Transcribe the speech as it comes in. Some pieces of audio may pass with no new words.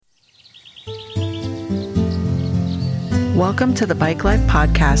Welcome to the Bike Life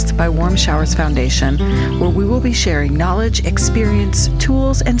Podcast by Warm Showers Foundation, where we will be sharing knowledge, experience,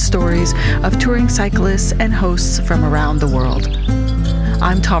 tools, and stories of touring cyclists and hosts from around the world.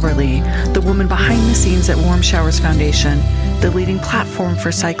 I'm Tauber Lee, the woman behind the scenes at Warm Showers Foundation, the leading platform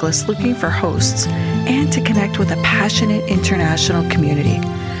for cyclists looking for hosts and to connect with a passionate international community.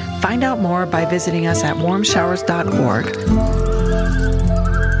 Find out more by visiting us at warmshowers.org.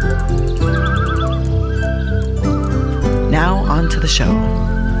 Now, on to the show.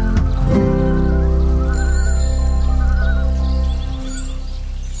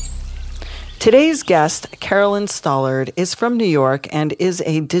 Today's guest, Carolyn Stollard, is from New York and is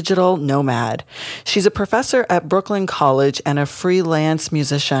a digital nomad. She's a professor at Brooklyn College and a freelance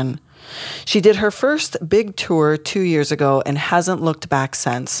musician. She did her first big tour 2 years ago and hasn't looked back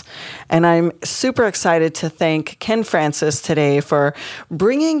since. And I'm super excited to thank Ken Francis today for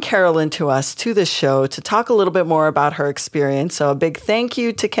bringing Carolyn to us to the show to talk a little bit more about her experience. So a big thank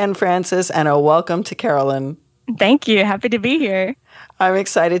you to Ken Francis and a welcome to Carolyn. Thank you. Happy to be here. I'm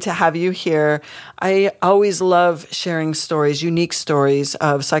excited to have you here. I always love sharing stories, unique stories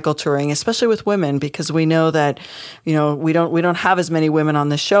of cycle touring, especially with women, because we know that, we don't have as many women on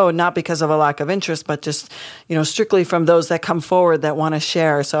the show, not because of a lack of interest, but just, strictly from those that come forward that want to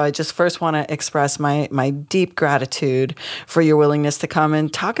share. So I just first want to express my deep gratitude for your willingness to come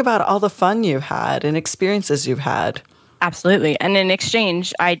and talk about all the fun you've had and experiences you've had. Absolutely. And in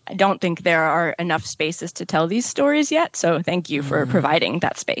exchange, I don't think there are enough spaces to tell these stories yet. So thank you for providing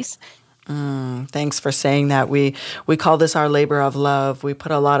that space. Thanks for saying that. We call this our labor of love. We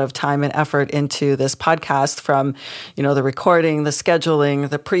put a lot of time and effort into this podcast, from, the recording, the scheduling,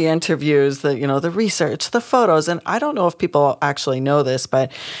 the pre-interviews, the research, the photos. And I don't know if people actually know this,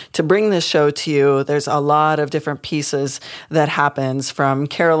 but to bring this show to you, there's a lot of different pieces that happens, from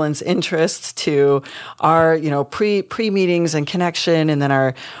Carolyn's interests to our, pre-meetings and connection, and then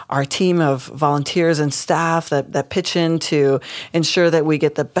our team of volunteers and staff that pitch in to ensure that we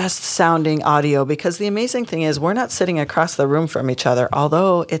get the best sounding audio, because the amazing thing is we're not sitting across the room from each other,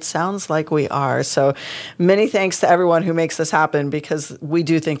 although it sounds like we are. So many thanks to everyone who makes this happen, because we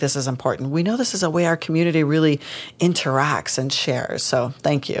do think this is important. We know this is a way our community really interacts and shares. So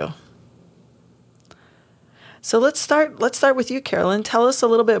thank you. So let's start with you, Carolyn. Tell us a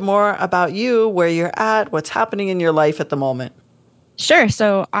little bit more about you, where you're at, what's happening in your life at the moment. Sure.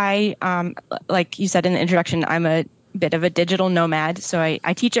 So I, like you said in the introduction, I'm a bit of a digital nomad. So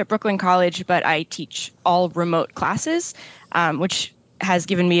I teach at Brooklyn College, but I teach all remote classes, which has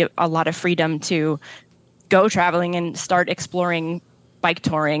given me a lot of freedom to go traveling and start exploring bike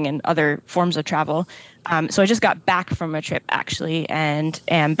touring and other forms of travel. So I just got back from a trip, actually, and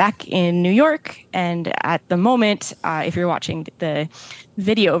am back in New York. And at the moment, if you're watching the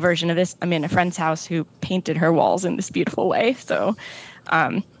video version of this, I'm in a friend's house who painted her walls in this beautiful way. So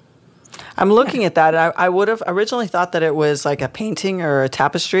I'm looking at that. I would have originally thought that it was like a painting or a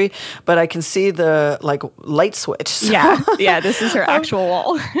tapestry, but I can see the light switch. So. Yeah, this is her actual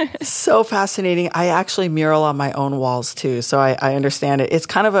wall. So fascinating. I actually mural on my own walls too, so I understand it. It's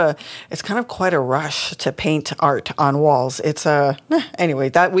kind of quite a rush to paint art on walls. Anyway,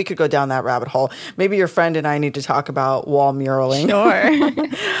 that we could go down that rabbit hole. Maybe your friend and I need to talk about wall muraling.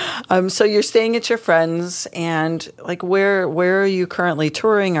 Sure. So you're staying at your friend's, and where are you currently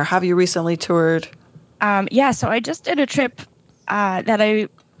touring, or have you recently toured? So I just did a trip that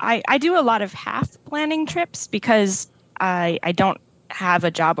I do a lot of half planning trips, because I don't have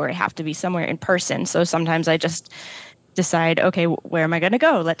a job where I have to be somewhere in person. So sometimes I just decide, okay, where am I going to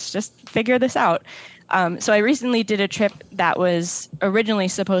go? Let's just figure this out. So I recently did a trip that was originally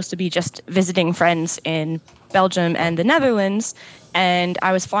supposed to be just visiting friends in Belgium and the Netherlands. And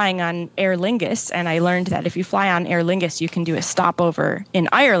I was flying on Aer Lingus, and I learned that if you fly on Aer Lingus, you can do a stopover in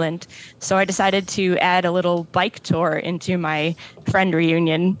Ireland. So I decided to add a little bike tour into my friend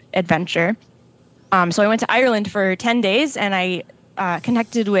reunion adventure. So I went to Ireland for 10 days, and I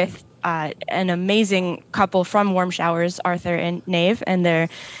connected with an amazing couple from Warm Showers, Arthur and Nave, and their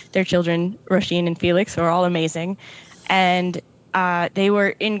children, Roisin and Felix, who are all amazing. And they were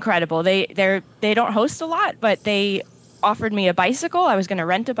incredible. They don't host a lot, but they offered me a bicycle. I was going to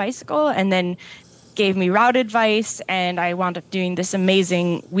rent a bicycle, and then gave me route advice, and I wound up doing this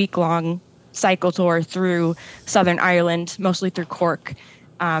amazing week-long cycle tour through Southern Ireland, mostly through Cork,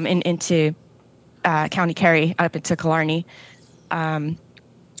 into County Kerry, up into Killarney.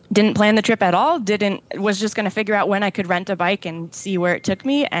 Didn't plan the trip at all. Was just going to figure out when I could rent a bike and see where it took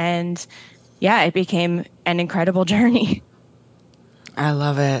me, and it became an incredible journey. I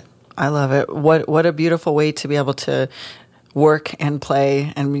love it. What a beautiful way to be able to work and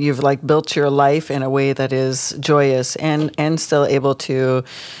play, and you've like built your life in a way that is joyous and still able to,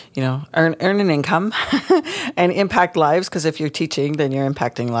 earn an income and impact lives. Because if you're teaching, then you're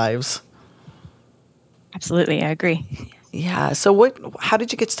impacting lives. Absolutely, I agree. Yeah. So how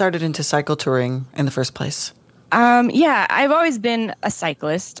did you get started into cycle touring in the first place? Yeah, I've always been a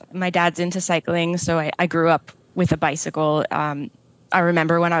cyclist. My dad's into cycling, so I grew up with a bicycle. I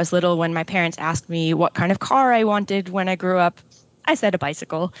remember when I was little, when my parents asked me what kind of car I wanted when I grew up, I said a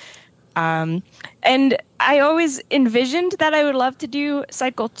bicycle. And I always envisioned that I would love to do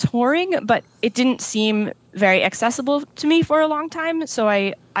cycle touring, but it didn't seem very accessible to me for a long time. So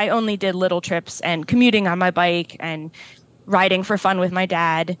I only did little trips and commuting on my bike and riding for fun with my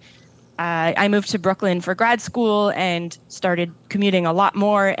dad. I moved to Brooklyn for grad school and started commuting a lot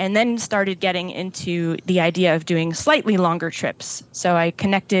more, and then started getting into the idea of doing slightly longer trips. So I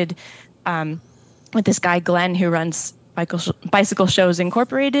connected with this guy, Glenn, who runs Bicycle Shows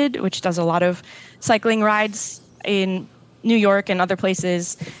Incorporated, which does a lot of cycling rides in New York and other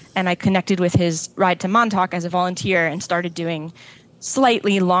places. And I connected with his Ride to Montauk as a volunteer and started doing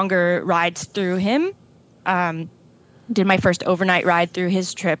slightly longer rides through him. Did my first overnight ride through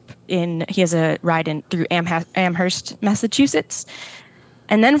his trip he has a ride through Amherst, Massachusetts.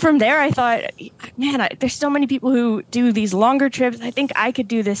 And then from there, I thought, man, there's so many people who do these longer trips. I think I could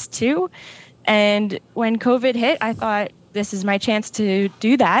do this too. And when COVID hit, I thought, this is my chance to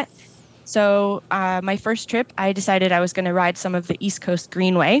do that. So my first trip, I decided I was going to ride some of the East Coast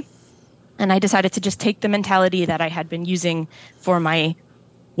Greenway. And I decided to just take the mentality that I had been using for my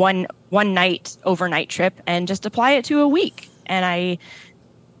one night overnight trip and just apply it to a week. And I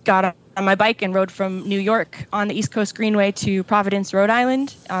got on my bike and rode from New York on the East Coast Greenway to Providence, Rhode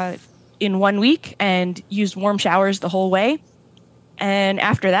Island in 1 week, and used warm showers the whole way. And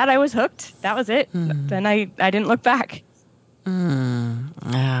after that, I was hooked. That was it. Then I didn't look back.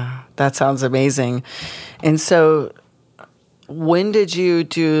 Yeah, that sounds amazing. And so when did you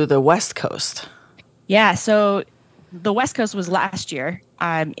do the West Coast? Yeah, so the West Coast was last year.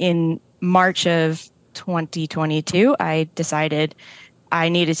 In March of 2022, I decided I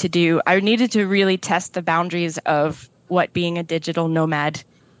needed to really test the boundaries of what being a digital nomad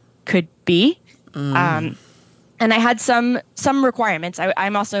could be. And I had some requirements.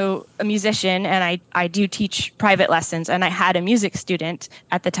 I'm also a musician, and I do teach private lessons. And I had a music student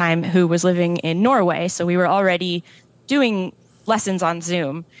at the time who was living in Norway. So we were already doing lessons on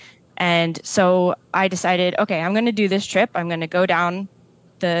Zoom. And so I decided, okay, I'm going to do this trip. I'm going to go down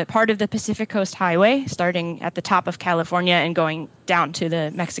the part of the Pacific Coast Highway, starting at the top of California and going down to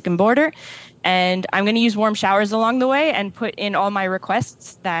the Mexican border. And I'm going to use warm showers along the way and put in all my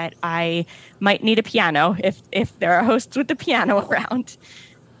requests that I might need a piano if there are hosts with the piano around.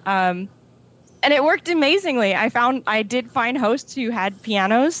 And it worked amazingly. I did find hosts who had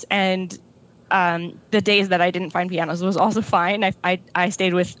pianos, and the days that I didn't find pianos was also fine. I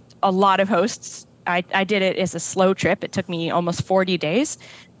stayed with a lot of hosts. I did it as a slow trip. It took me almost 40 days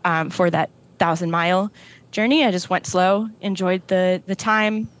for that 1,000-mile journey. I just went slow, enjoyed the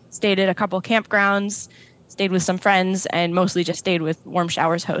time, stayed at a couple campgrounds, stayed with some friends, and mostly just stayed with warm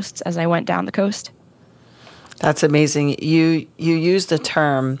showers hosts as I went down the coast. That's amazing. You used a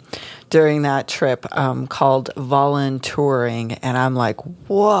term during that trip called voluntouring, and I'm like,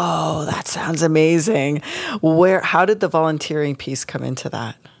 whoa, that sounds amazing. How did the volunteering piece come into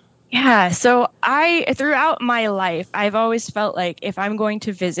that? Yeah, so throughout my life, I've always felt like if I'm going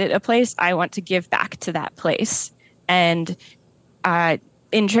to visit a place, I want to give back to that place. And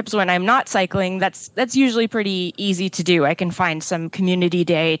in trips when I'm not cycling, that's usually pretty easy to do. I can find some community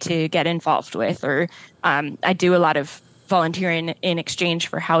day to get involved with, or I do a lot of volunteering in exchange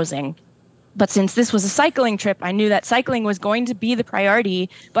for housing. But since this was a cycling trip, I knew that cycling was going to be the priority,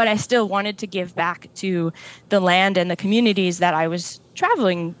 but I still wanted to give back to the land and the communities that I was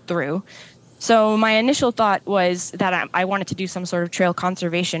traveling through. So my initial thought was that I wanted to do some sort of trail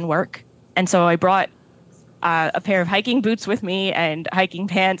conservation work. And so I brought a pair of hiking boots with me and hiking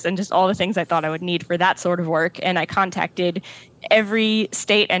pants and just all the things I thought I would need for that sort of work. And I contacted every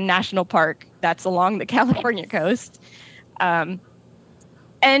state and national park that's along the California coast.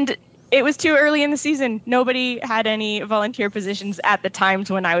 And it was too early in the season. Nobody had any volunteer positions at the times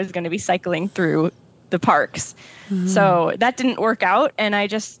when I was going to be cycling through the parks. Mm-hmm. So that didn't work out, and I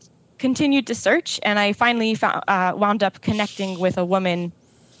just continued to search, and I finally wound up connecting with a woman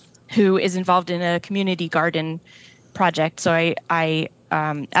who is involved in a community garden project. So I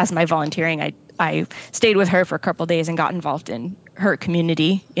as my volunteering, I stayed with her for a couple of days and got involved in her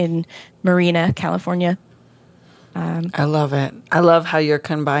community in Marina, California. I love it. I love how you're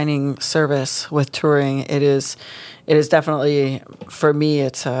combining service with touring. It is definitely, for me,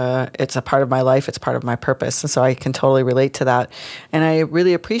 it's a part of my life. It's part of my purpose. And so I can totally relate to that. And I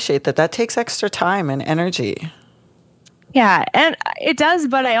really appreciate that takes extra time and energy. Yeah, and it does,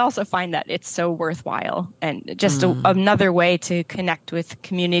 but I also find that it's so worthwhile and just another way to connect with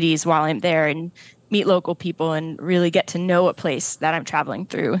communities while I'm there and meet local people and really get to know a place that I'm traveling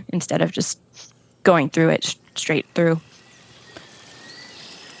through instead of just going through it straight through.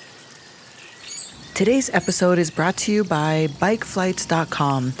 Today's episode is brought to you by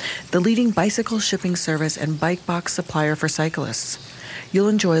BikeFlights.com, the leading bicycle shipping service and bike box supplier for cyclists. You'll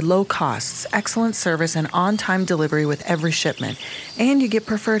enjoy low costs, excellent service, and on-time delivery with every shipment, and you get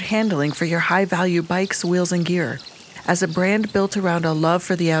preferred handling for your high-value bikes, wheels, and gear. As a brand built around a love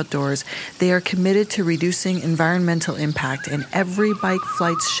for the outdoors, they are committed to reducing environmental impact, and every Bike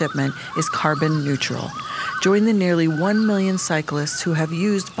Flights shipment is carbon neutral. Join the nearly 1 million cyclists who have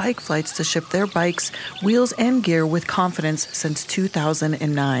used Bike Flights to ship their bikes, wheels, and gear with confidence since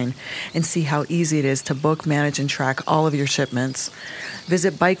 2009, and see how easy it is to book, manage, and track all of your shipments.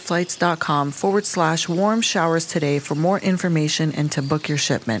 Visit bikeflights.com/warm showers today for more information and to book your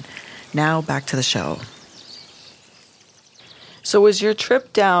shipment. Now back to the show. So was your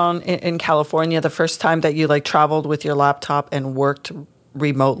trip down in California the first time that you traveled with your laptop and worked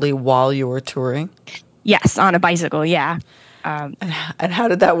remotely while you were touring? Yes, on a bicycle, yeah. And how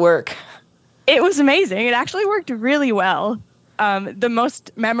did that work? It was amazing. It actually worked really well. The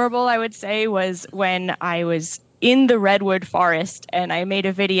most memorable, I would say, was when I was in the redwood forest and I made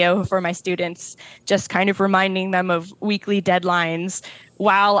a video for my students, just kind of reminding them of weekly deadlines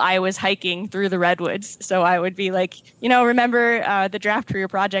while I was hiking through the redwoods. So I would be like, remember the draft for your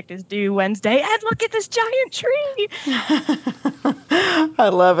project is due Wednesday, and look at this giant tree. I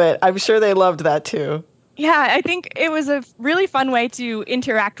love it. I'm sure they loved that too. Yeah, I think it was a really fun way to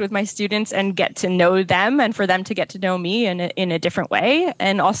interact with my students and get to know them and for them to get to know me in a different way,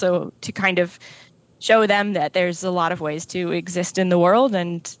 and also to kind of show them that there's a lot of ways to exist in the world.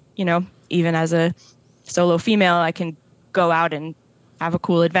 And, even as a solo female, I can go out and have a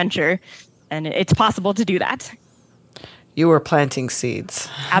cool adventure, and it's possible to do that. You were planting seeds.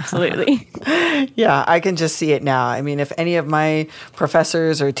 Absolutely. Yeah, I can just see it now. I mean, if any of my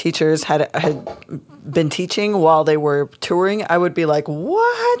professors or teachers had been teaching while they were touring, I would be like,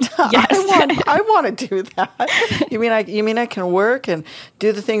 "What? Yes. I want to do that." You mean I can work and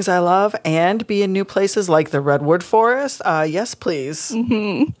do the things I love and be in new places like the redwood forest? Yes, please.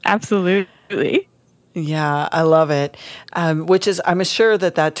 Mm-hmm. Absolutely. Yeah, I love it. Which is, I'm sure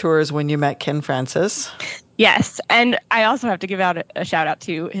that tour is when you met Ken Francis. Yes, and I also have to give out a shout out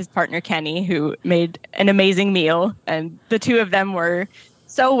to his partner Kenny, who made an amazing meal, and the two of them were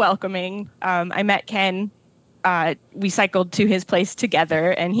so welcoming. I met Ken. We cycled to his place together,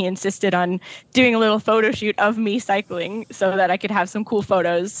 and he insisted on doing a little photo shoot of me cycling so that I could have some cool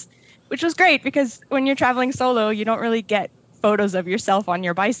photos, which was great because when you're traveling solo, you don't really get photos of yourself on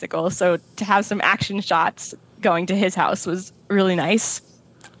your bicycle. So to have some action shots going to his house was really nice.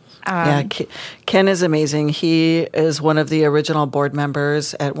 Yeah, Ken is amazing. He is one of the original board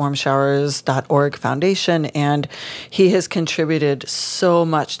members at warmshowers.org Foundation, and he has contributed so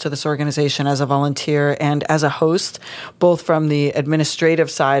much to this organization as a volunteer and as a host, both from the administrative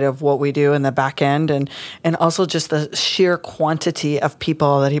side of what we do in the back end and also just the sheer quantity of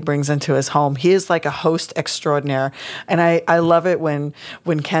people that he brings into his home. He is like a host extraordinaire, and I love it when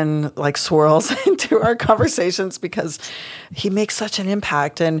Ken swirls into our conversations because he makes such an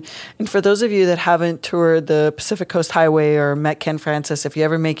impact. And for those of you that haven't toured the Pacific Coast Highway or met Ken Francis, if you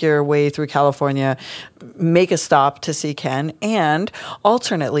ever make your way through California, make a stop to see Ken. And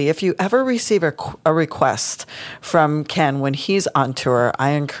alternately, if you ever receive a request from Ken when he's on tour,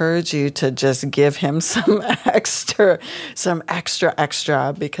 I encourage you to just give him some extra,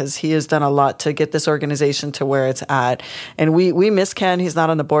 because he has done a lot to get this organization to where it's at. And we miss Ken. He's not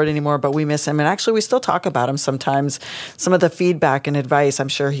on the board anymore, but we miss him. And actually, we still talk about him sometimes. Some of the feedback and advice I'm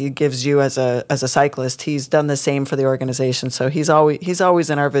sure he gives you as a cyclist, he's done the same for the organization. So he's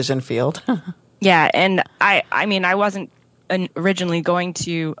always in our vision field. Yeah, and I mean, I wasn't originally going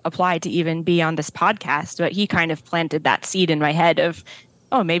to apply to even be on this podcast, but he kind of planted that seed in my head of,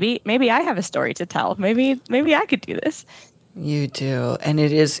 oh, maybe I have a story to tell. Maybe I could do this. You do, and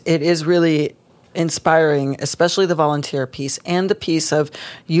it is really inspiring, especially the volunteer piece and the piece of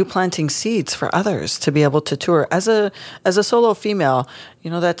you planting seeds for others to be able to tour as a solo female.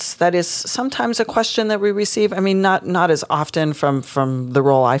 That is sometimes a question that we receive. I mean, not as often from the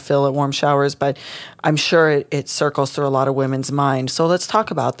role I fill at Warm Showers, but I'm sure it circles through a lot of women's minds. So let's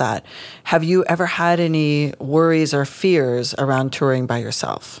talk about that. Have you ever had any worries or fears around touring by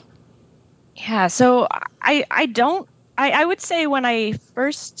yourself? Yeah, so I don't. I would say when I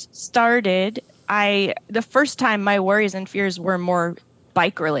first started, the first time my worries and fears were more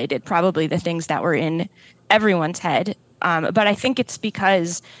bike related, probably the things that were in everyone's head. But I think it's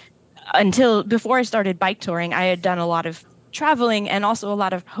because before I started bike touring, I had done a lot of traveling and also a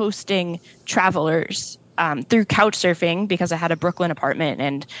lot of hosting travelers through couch surfing because I had a Brooklyn apartment.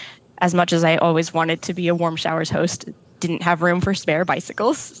 And as much as I always wanted to be a Warm Showers host, didn't have room for spare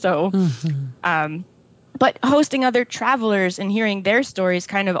bicycles. So, but hosting other travelers and hearing their stories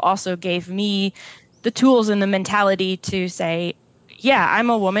kind of also gave me the tools and the mentality to say, yeah, I'm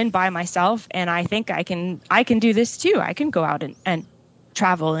a woman by myself, and I think I can do this too. I can go out and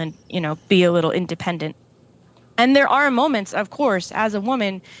travel and, be a little independent. And there are moments, of course, as a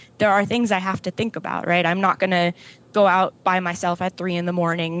woman, there are things I have to think about, right? I'm not going to go out by myself at 3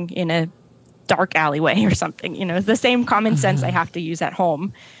 a.m. in a dark alleyway or something, the same common sense I have to use at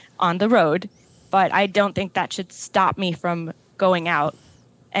home on the road. But I don't think that should stop me from going out.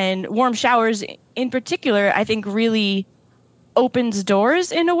 And Warm Showers in particular, I think really opens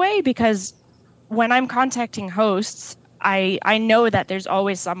doors in a way, because when I'm contacting hosts, I know that there's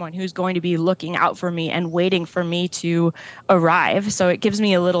always someone who's going to be looking out for me and waiting for me to arrive. So it gives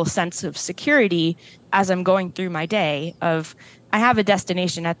me a little sense of security as I'm going through my day of I have a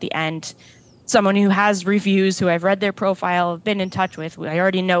destination at the end, someone who has reviews, who I've read their profile, been in touch with. I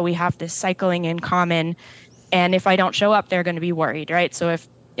already know we have this cycling in common. And if I don't show up, they're going to be worried, right? So if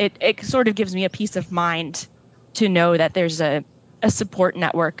it sort of gives me a peace of mind to know that there's a support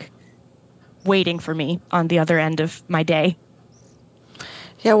network waiting for me on the other end of my day.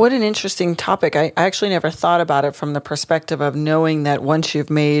 Yeah, what an interesting topic. I actually never thought about it from the perspective of knowing that once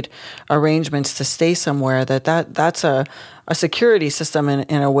you've made arrangements to stay somewhere, that's a security system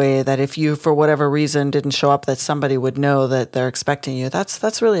in a way that if you, for whatever reason, didn't show up, that somebody would know that they're expecting you.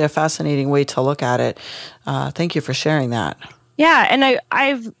 That's really a fascinating way to look at it. Thank you for sharing that. Yeah, and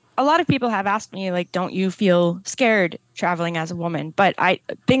a lot of people have asked me, like, don't you feel scared traveling as a woman? But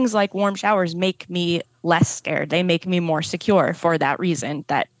things like Warm Showers make me less scared. They make me more secure for that reason,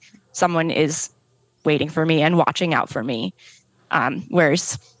 that someone is waiting for me and watching out for me.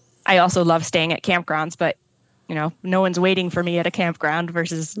 Whereas I also love staying at campgrounds, but no one's waiting for me at a campground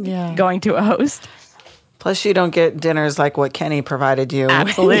versus going to a host. Plus, you don't get dinners like what Kenny provided you.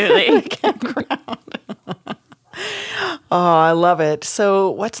 Absolutely. Campground. Oh, I love it.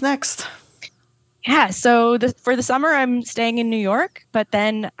 So what's next? Yeah, so for the summer, I'm staying in New York, but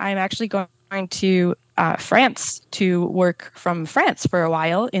then I'm actually going to France to work from France for a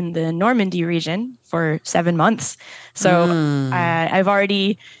while in the Normandy region for 7 months. So I've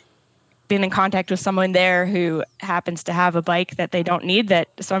already been in contact with someone there who happens to have a bike that they don't need.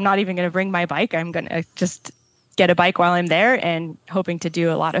 So I'm not even going to bring my bike. I'm going to just get a bike while I'm there, and hoping to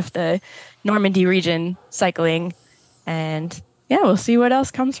do a lot of the Normandy region cycling. And yeah, we'll see what else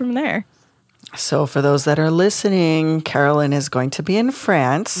comes from there. So for those that are listening, Carolyn is going to be in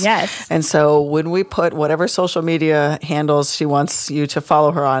France. Yes. And so when we put whatever social media handles she wants you to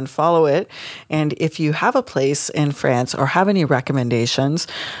follow her on, follow it. And if you have a place in France or have any recommendations,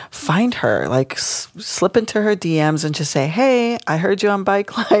 find her, like slip into her DMs and just say, hey, I heard you on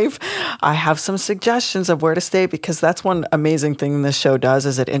Bike Life. I have some suggestions of where to stay, because that's one amazing thing this show does,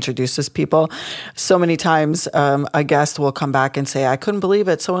 is it introduces people. So many times a guest will come back and say, I couldn't believe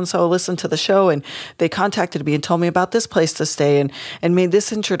it. So-and-so listened to the show and they contacted me and told me about this place to stay and made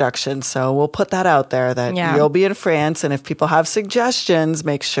this introduction. So we'll put that out there that you'll be in France. And if people have suggestions,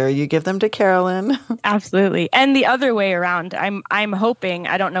 make sure you give them to Carolyn. Absolutely. And the other way around, I'm hoping,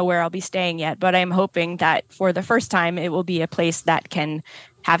 I don't know where I'll be staying yet, but I'm hoping that for the first time, it will be a place that can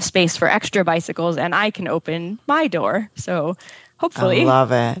have space for extra bicycles and I can open my door. So hopefully. I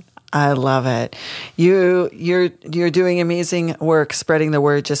love it. I love it. You're doing amazing work spreading the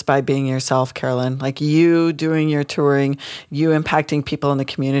word just by being yourself, Carolyn. Like you doing your touring, you impacting people in the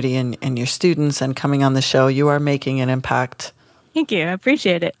community and your students and coming on the show. You are making an impact. Thank you. I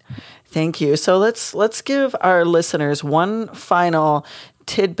appreciate it. Thank you. So let's give our listeners one final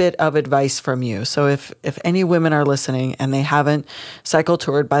tidbit of advice from you. So if any women are listening and they haven't cycle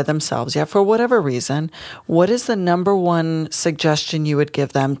toured by themselves yet, for whatever reason, what is the number one suggestion you would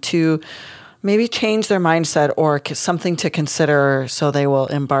give them to maybe change their mindset or something to consider so they will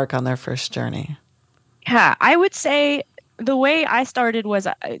embark on their first journey? Yeah, I would say the way I started was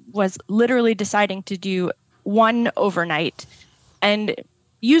literally deciding to do one overnight and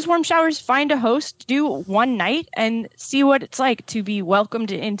use warm showers, find a host, do one night and see what it's like to be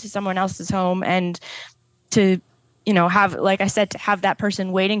welcomed into someone else's home and to, have, like I said, to have that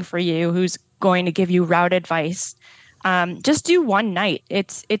person waiting for you who's going to give you route advice. Just do one night.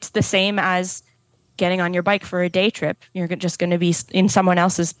 It's the same as getting on your bike for a day trip. You're just going to be in someone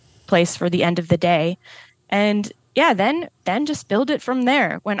else's place for the end of the day. And yeah, then just build it from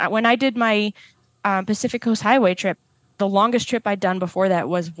there. When I did my Pacific Coast Highway trip, the longest trip I'd done before that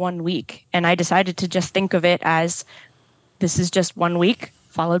was 1 week. And I decided to just think of it as this is just 1 week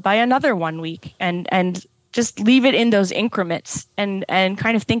followed by another 1 week and just leave it in those increments and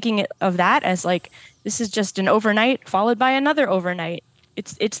kind of thinking of that as like, this is just an overnight followed by another overnight.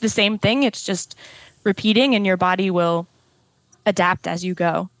 It's the same thing. It's just repeating and your body will adapt as you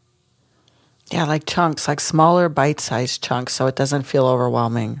go. Yeah, like chunks, like smaller bite-sized chunks so it doesn't feel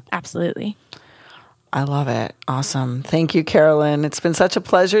overwhelming. Absolutely. I love it. Awesome. Thank you, Carolyn. It's been such a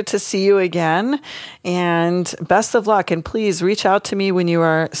pleasure to see you again. And best of luck. And please reach out to me when you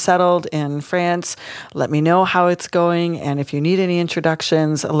are settled in France. Let me know how it's going. And if you need any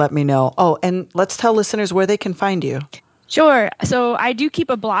introductions, let me know. Oh, and let's tell listeners where they can find you. Sure. So I do keep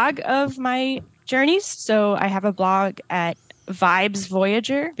a blog of my journeys. So I have a blog at Vibes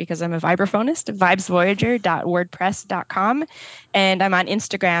Voyager, because I'm a vibraphonist, vibesvoyager.wordpress.com. And I'm on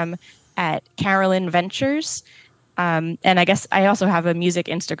Instagram at Carolyn Ventures. And I guess I also have a music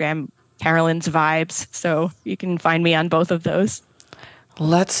Instagram, Carolyn's Vibes. So you can find me on both of those.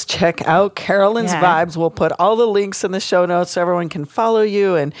 Let's check out Carolyn's Vibes. We'll put all the links in the show notes so everyone can follow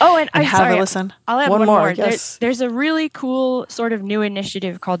you and have a listen. I'll add one more. Yes. There's a really cool sort of new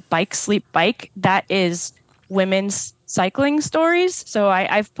initiative called Bike Sleep Bike that is women's cycling stories. So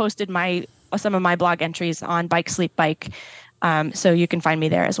I've posted some of my blog entries on Bike Sleep Bike. So you can find me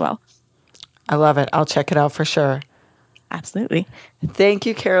there as well. I love it. I'll check it out for sure. Absolutely. Thank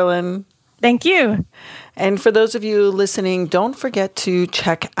you, Carolyn. Thank you. And for those of you listening, don't forget to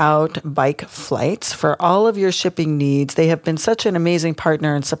check out Bike Flights for all of your shipping needs. They have been such an amazing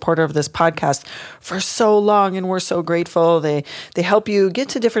partner and supporter of this podcast for so long, and we're so grateful. They help you get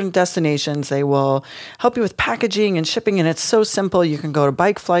to different destinations. They will help you with packaging and shipping, and it's so simple. You can go to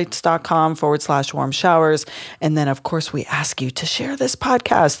bikeflights.com/warm showers. And then, of course, we ask you to share this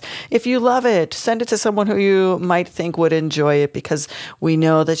podcast. If you love it, send it to someone who you might think would enjoy it, because we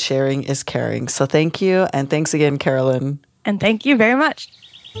know that sharing is caring. So thank you. And thanks again, Carolyn. And thank you very much.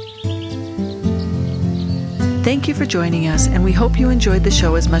 Thank you for joining us, and we hope you enjoyed the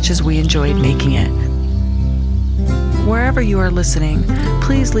show as much as we enjoyed making it. Wherever you are listening,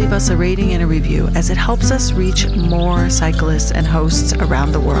 please leave us a rating and a review, as it helps us reach more cyclists and hosts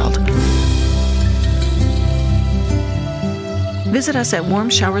around the world. Visit us at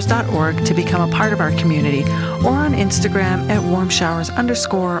warmshowers.org to become a part of our community, or on Instagram at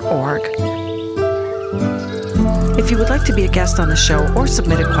warmshowers_org. If you would like to be a guest on the show or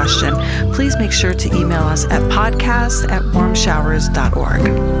submit a question, please make sure to email us at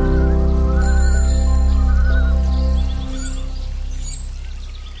podcast@warmshowers.org.